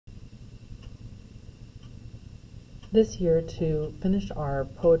This year, to finish our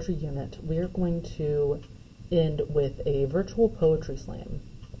poetry unit, we are going to end with a virtual poetry slam.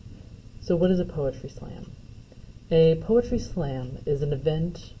 So what is a poetry slam? A poetry slam is an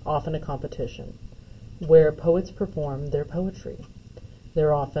event, often a competition, where poets perform their poetry.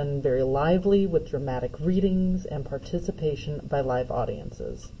 They're often very lively with dramatic readings and participation by live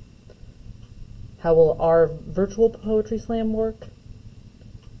audiences. How will our virtual poetry slam work?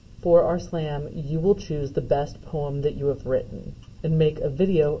 For our slam, you will choose the best poem that you have written and make a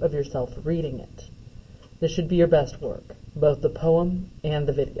video of yourself reading it. This should be your best work, both the poem and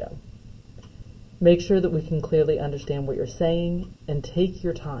the video. Make sure that we can clearly understand what you're saying and take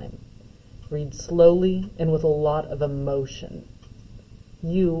your time. Read slowly and with a lot of emotion.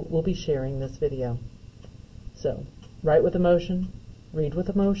 You will be sharing this video. So, write with emotion, read with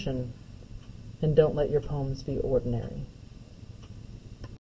emotion, and don't let your poems be ordinary.